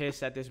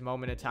pissed at this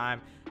moment in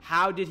time.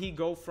 How did he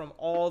go from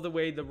all the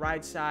way the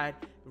right side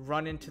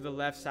running to the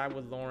left side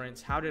with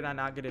Lawrence. How did I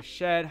not get a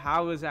shed?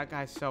 How is that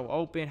guy so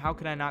open? How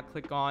could I not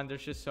click on?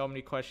 There's just so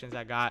many questions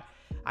I got.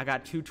 I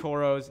got 2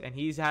 Toros, and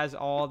he has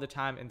all the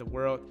time in the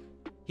world.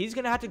 He's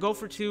going to have to go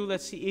for 2.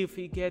 Let's see if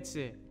he gets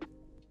it.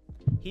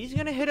 He's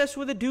going to hit us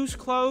with a deuce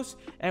close,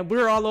 and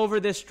we're all over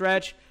this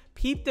stretch.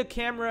 Peep the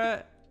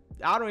camera.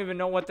 I don't even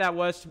know what that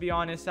was, to be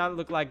honest. That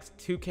looked like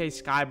 2K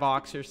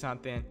Skybox or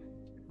something.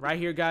 Right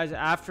here, guys,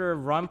 after a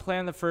run play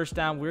on the first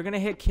down, we're going to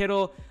hit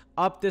Kittle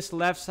up this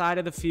left side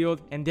of the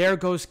field, and there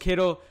goes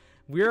Kittle.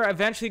 We're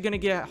eventually going to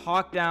get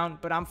hawked down,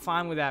 but I'm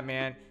fine with that,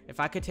 man. If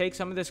I could take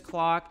some of this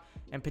clock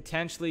and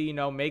potentially, you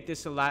know, make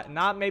this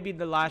not maybe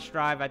the last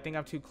drive. I think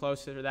I'm too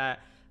close to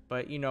that.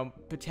 But, you know,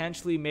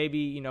 potentially maybe,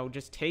 you know,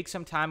 just take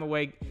some time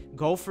away.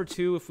 Go for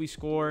 2 if we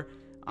score.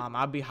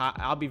 I'll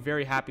be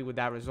very happy with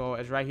that result.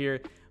 As right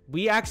here,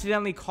 we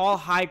accidentally call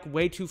hike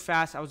way too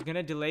fast. I was going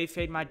to delay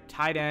fade my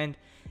tight end,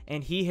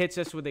 and he hits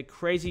us with a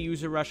crazy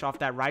user rush off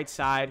that right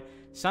side.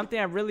 Something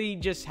I really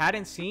just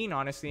hadn't seen,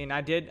 honestly. And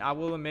I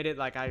will admit it,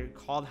 like I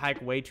called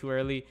hike way too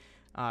early.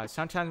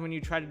 Sometimes when you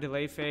try to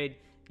delay fade,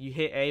 you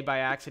hit A by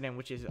accident,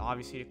 which is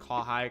obviously to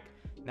call hike.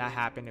 That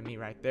happened to me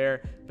right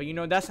there. But, you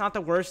know, that's not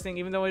the worst thing.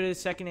 Even though it is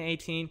 2nd and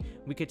 18,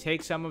 we could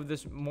take some of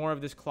this, more of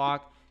this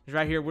clock.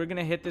 Right here, we're going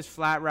to hit this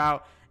flat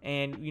route.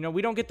 And, you know,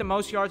 we don't get the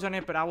most yards on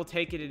it, but I will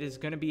take it. It is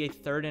going to be a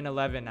 3rd and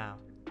 11 now.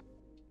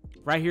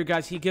 Right here,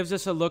 guys, he gives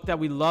us a look that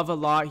we love a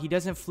lot. He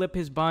doesn't flip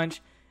his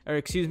bunch, or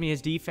excuse me,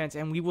 his defense,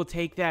 and we will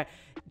take that.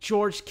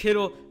 George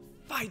Kittle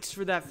fights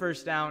for that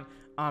first down.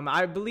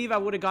 I believe I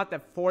would have got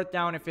that 4th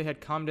down if it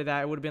had come to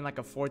that. It would have been like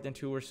a 4th and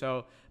 2 or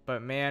so.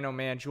 But, man, oh,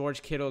 man,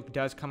 George Kittle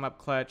does come up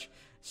clutch,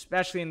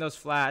 especially in those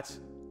flats.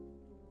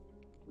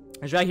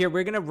 As right here,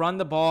 we're going to run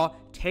the ball,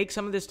 take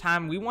some of this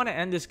time. We want to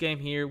end this game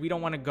here. We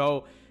don't want to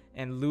go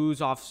and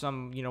lose off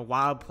some, you know,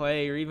 wild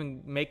play or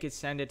even make it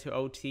send it to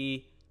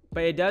OT.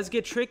 But it does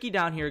get tricky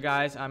down here,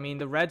 guys. I mean,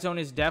 the red zone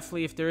is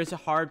definitely, if there is a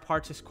hard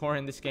part to score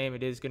in this game,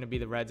 it is going to be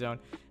the red zone.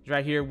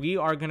 Right here, we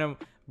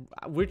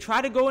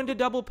try to go into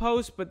double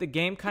post, but the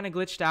game kind of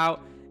glitched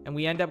out, and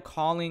we end up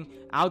calling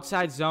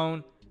outside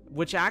zone,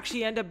 which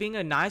actually ended up being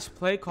a nice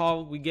play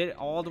call. We get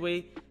all the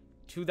way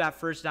to that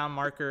first down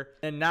marker.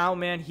 And now,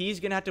 man, he's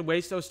going to have to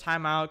waste those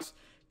timeouts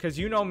because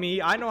you know me.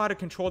 I know how to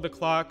control the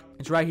clock.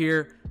 It's right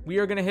here. We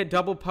are going to hit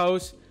double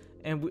post,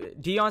 and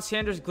Deion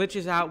Sanders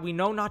glitches out. We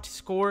know not to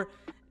score.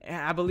 And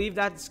I believe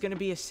that's going to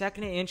be a 2nd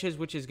and inches,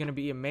 which is going to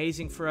be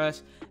amazing for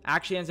us.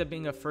 Actually ends up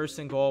being a 1st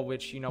and goal,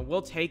 which, you know,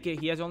 we'll take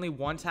it. He has only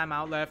 1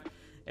 timeout left.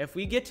 If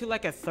we get to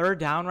like a 3rd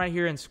down right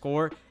here and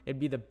score, it'd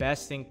be the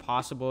best thing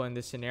possible in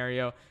this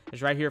scenario.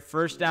 It's right here,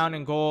 1st down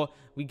and goal.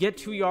 We get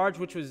 2 yards,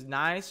 which was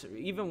nice.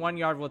 Even 1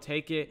 yard, we'll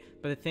take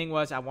it. But the thing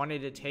was, I wanted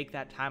to take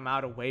that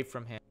timeout away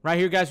from him. Right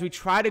here, guys, we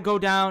try to go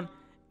down,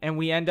 and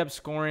we end up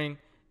scoring.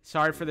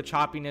 Sorry for the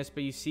choppiness,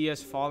 but you see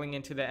us falling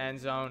into the end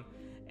zone.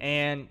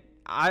 And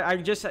I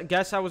just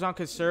guess I was on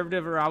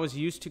conservative, or I was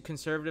used to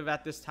conservative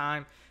at this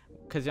time,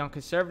 because on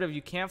conservative,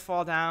 you can't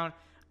fall down,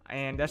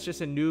 and that's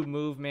just a noob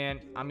move, man.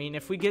 I mean,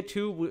 if we get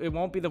 2, it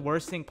won't be the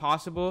worst thing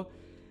possible.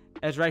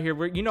 As right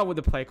here, you know with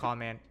the play call,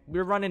 man.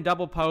 We're running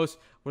double post.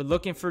 We're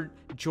looking for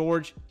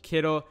George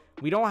Kittle.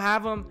 We don't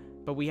have him,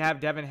 but we have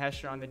Devin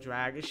Hester on the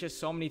drag. It's just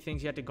so many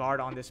things you have to guard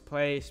on this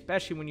play,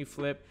 especially when you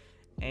flip.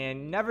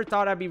 And never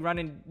thought I'd be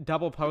running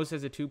double post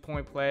as a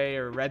 2-point play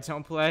or red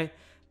zone play.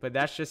 But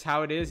that's just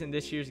how it is in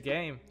this year's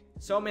game.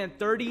 So, man,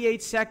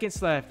 38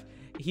 seconds left.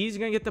 He's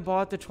going to get the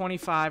ball at the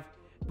 25.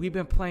 We've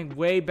been playing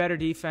way better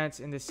defense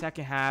in the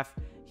second half.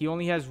 He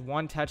only has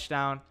 1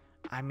 touchdown.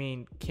 I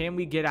mean, can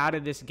we get out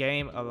of this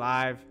game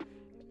alive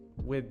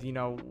with, you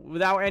know,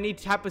 without any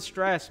type of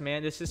stress,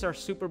 man? This is our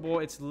Super Bowl.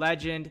 It's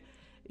legend.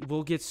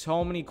 We'll get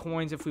so many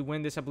coins if we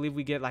win this. I believe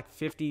we get like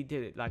 50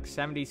 to like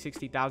 70,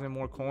 60,000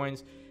 more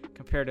coins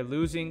compared to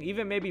losing.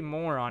 Even maybe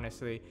more,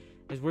 honestly.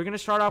 Is we're going to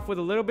start off with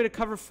a little bit of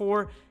cover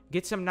 4,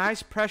 get some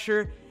nice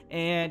pressure,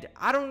 and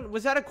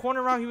was that a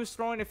corner route he was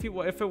throwing? If it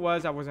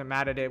was, I wasn't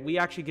mad at it. We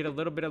actually get a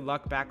little bit of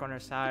luck back on our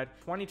side.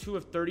 22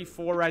 of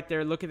 34 right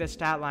there. Look at the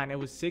stat line. It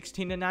was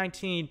 16 to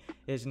 19.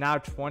 It is now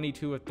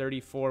 22 of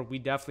 34. We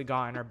definitely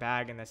got in our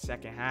bag in the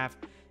second half.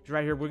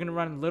 Right here, we're going to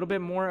run a little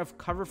bit more of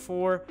cover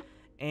 4,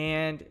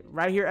 and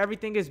right here,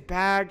 everything is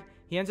bagged.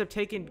 He ends up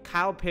taking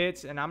Kyle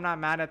Pitts, and I'm not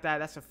mad at that.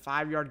 That's a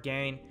 5-yard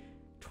gain.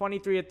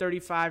 23 at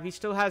 35. He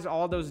still has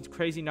all those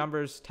crazy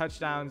numbers,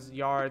 touchdowns,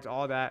 yards,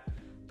 all that.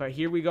 But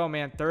here we go,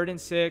 man. 3rd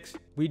and 6.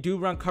 We do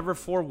run cover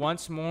 4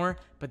 once more,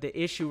 but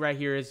the issue right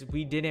here is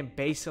we didn't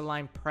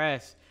baseline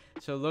press.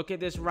 So look at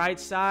this right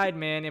side,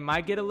 man. It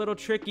might get a little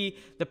tricky.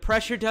 The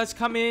pressure does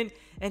come in,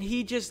 and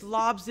he just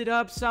lobs it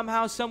up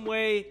somehow, some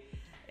way,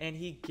 and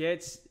he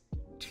gets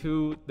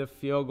to the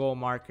field goal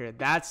marker.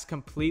 That's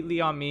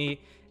completely on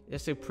me.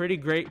 It's a pretty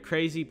great,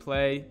 crazy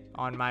play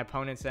on my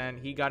opponent's end.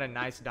 He got a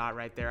nice dot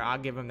right there. I'll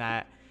give him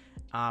that.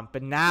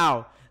 But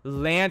now,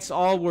 Lance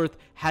Allworth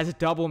has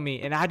doubled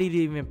me, and I didn't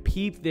even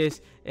peep this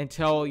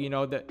until, you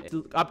know,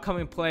 the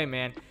upcoming play,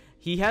 man.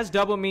 He has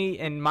doubled me,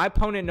 and my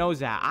opponent knows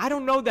that. I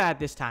don't know that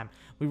this time.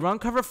 We run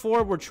cover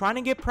 4. We're trying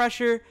to get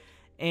pressure,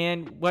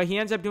 And what he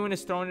ends up doing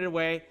is throwing it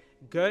away.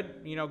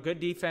 Good, good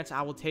defense.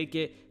 I will take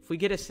it. If we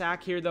get a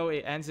sack here, though,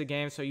 it ends the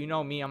game. So you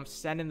know me, I'm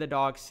sending the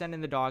dogs,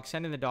 sending the dogs,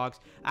 sending the dogs.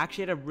 I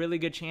actually had a really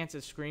good chance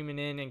of screaming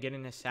in and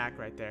getting a sack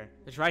right there.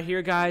 It's right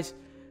here, guys.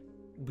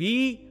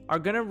 We are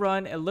going to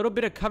run a little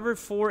bit of cover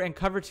 4 and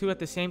cover 2 at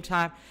the same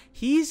time.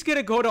 He's going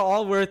to go to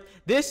Allworth.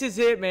 This is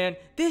it, man.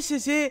 This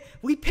is it.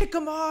 We pick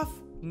him off.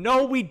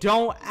 No, we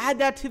don't. Add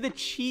that to the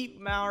cheat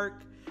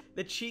mark,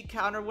 the cheat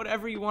counter,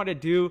 whatever you want to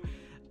do.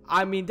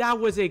 I mean, that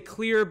was a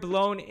clear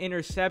blown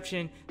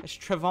interception. That's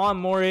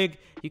Trevon Morig.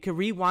 You can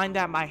rewind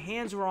that. My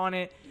hands were on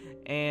it.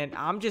 And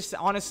I'm just,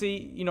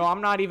 honestly,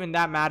 I'm not even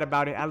that mad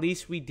about it. At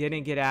least we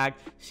didn't get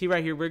agged. See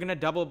right here, we're going to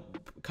double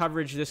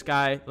coverage this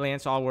guy,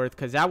 Lance Allworth,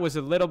 because that was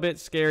a little bit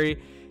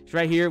scary. It's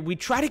right here. We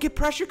try to get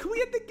pressure. Can we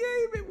end the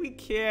game? And we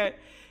can't.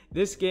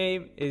 This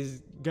game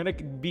is going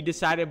to be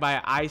decided by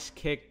an ice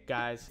kick,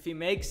 guys. If he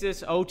makes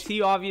this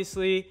OT,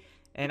 obviously,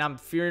 and I'm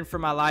fearing for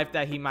my life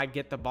that he might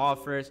get the ball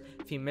first.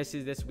 If he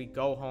misses this, we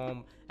go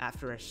home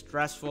after a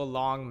stressful,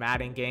 long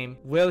Madden game.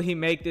 Will he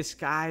make this,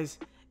 guys?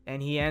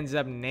 And he ends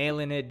up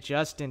nailing it.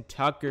 Justin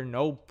Tucker,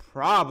 no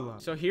problem.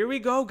 So here we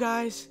go,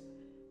 guys.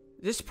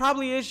 This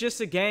probably is just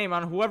a game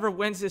on whoever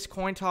wins this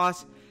coin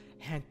toss.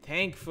 And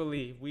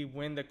thankfully, we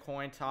win the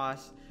coin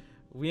toss.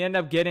 We end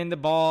up getting the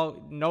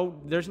ball. No,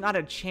 there's not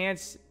a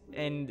chance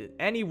in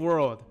any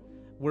world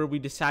where we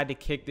decide to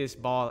kick this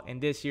ball in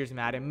this year's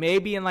Madden.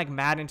 Maybe in like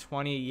Madden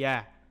 20,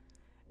 yeah.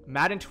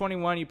 Madden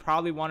 21, you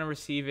probably want to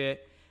receive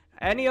it.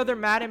 Any other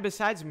Madden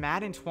besides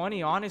Madden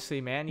 20,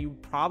 honestly, man, you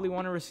probably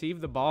want to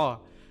receive the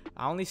ball.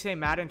 I only say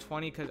Madden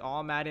 20 because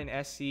all Madden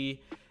SC,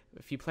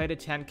 if you played a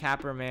 10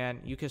 capper, man,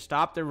 you could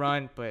stop the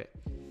run, but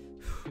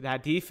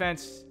that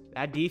defense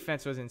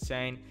was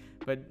insane.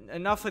 But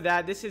enough of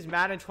that. This is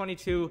Madden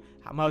 22,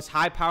 most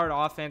high-powered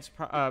offense,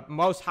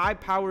 most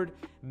high-powered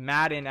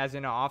Madden as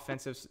in an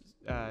offensive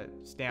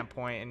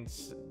standpoint,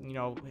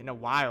 and in a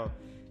while.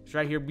 It's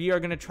right here. We are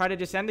going to try to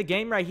just end the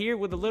game right here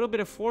with a little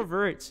bit of 4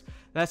 verts.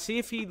 Let's see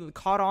if he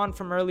caught on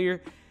from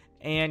earlier,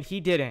 and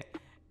he didn't.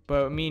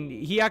 But I mean,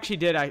 he actually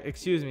did.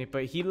 Excuse me,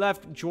 but he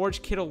left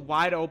George Kittle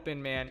wide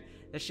open, man.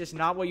 That's just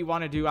not what you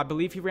want to do. I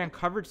believe he ran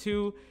cover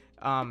 2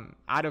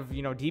 out of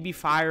DB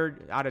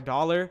fired out of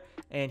dollar,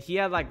 and he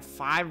had like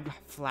 5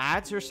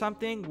 flats or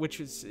something, which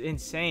is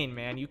insane,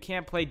 man. You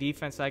can't play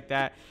defense like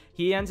that.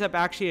 He ends up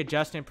actually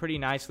adjusting pretty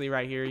nicely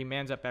right here. He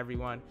mans up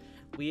everyone.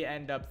 We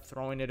end up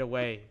throwing it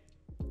away.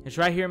 It's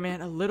right here,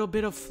 man. A little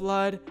bit of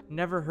flood,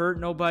 never hurt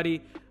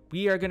nobody.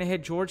 We are gonna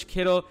hit George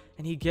Kittle,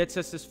 and he gets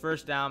us this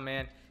first down,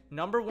 man.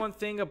 Number one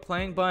thing of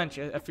playing bunch,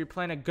 if you're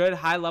playing a good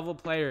high-level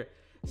player,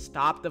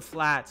 stop the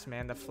flats,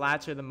 man. The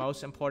flats are the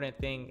most important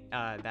thing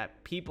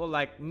that people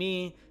like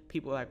me,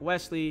 people like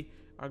Wesley,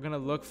 are going to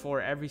look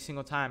for every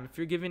single time. If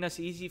you're giving us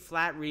easy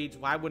flat reads,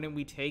 why wouldn't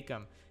we take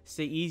them? It's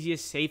the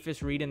easiest,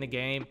 safest read in the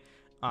game.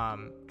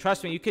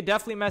 Trust me, you could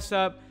definitely mess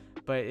up,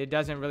 but it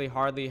doesn't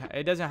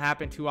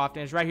happen too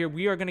often. It's right here.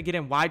 We are going to get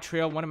in wide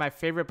trail, one of my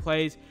favorite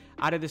plays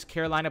out of this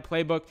Carolina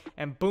playbook.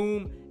 And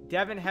boom,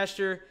 Devin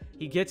Hester,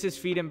 he gets his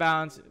feet in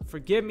bounds.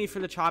 Forgive me for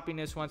the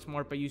choppiness once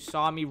more, but you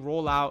saw me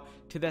roll out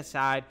to the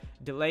side,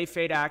 delay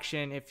fade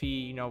action if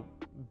he,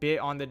 bit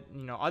on the,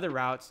 other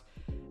routes.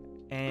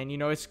 And,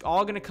 it's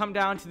all going to come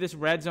down to this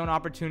red zone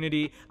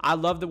opportunity. I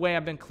love the way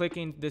I've been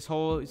clicking this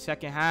whole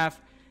second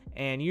half.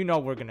 And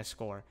we're going to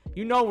score.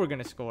 We're going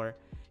to score.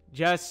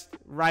 Just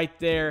right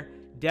there,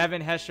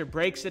 Devin Hester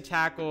breaks the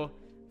tackle,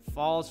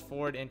 falls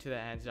forward into the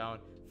end zone.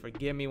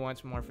 Forgive me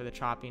once more for the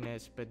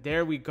choppiness, but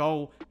there we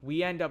go.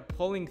 We end up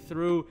pulling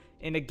through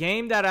in a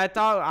game that I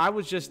thought I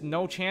was just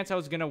no chance I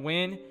was going to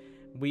win.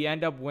 We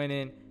end up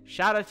winning.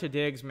 Shout out to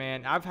Diggs,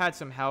 man. I've had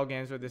some hell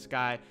games with this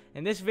guy,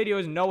 and this video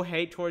is no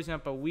hate towards him,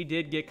 but we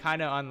did get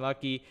kind of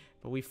unlucky,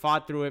 but we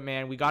fought through it,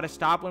 man. We got to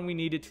stop when we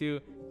needed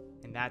to,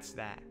 and that's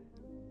that.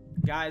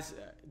 Guys,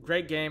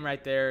 great game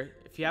right there.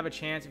 If you have a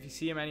chance, if you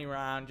see him any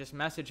round, just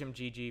message him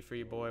GG for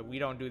your boy. We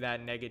don't do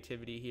that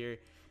negativity here.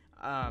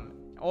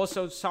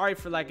 Also, sorry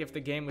for if the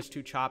game was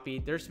too choppy.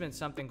 There's been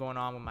something going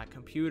on with my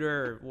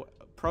computer or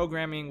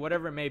programming,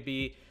 whatever it may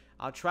be.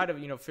 I'll try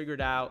to figure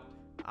it out,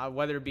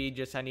 whether it be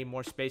just I need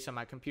more space on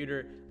my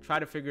computer. Try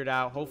to figure it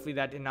out. Hopefully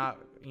that did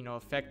not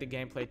affect the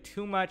gameplay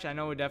too much. I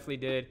know it definitely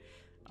did.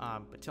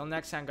 But till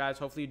next time, guys,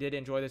 hopefully you did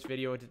enjoy this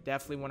video. It's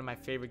definitely one of my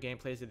favorite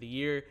gameplays of the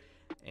year,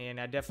 and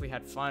I definitely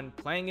had fun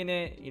playing in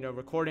it,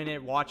 recording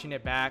it, watching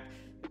it back.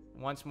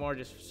 Once more,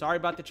 just sorry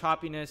about the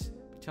choppiness.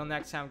 Till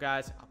next time,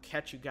 guys, I'll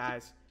catch you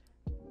guys.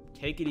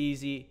 Take it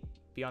easy.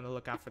 Be on the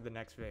lookout for the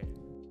next video.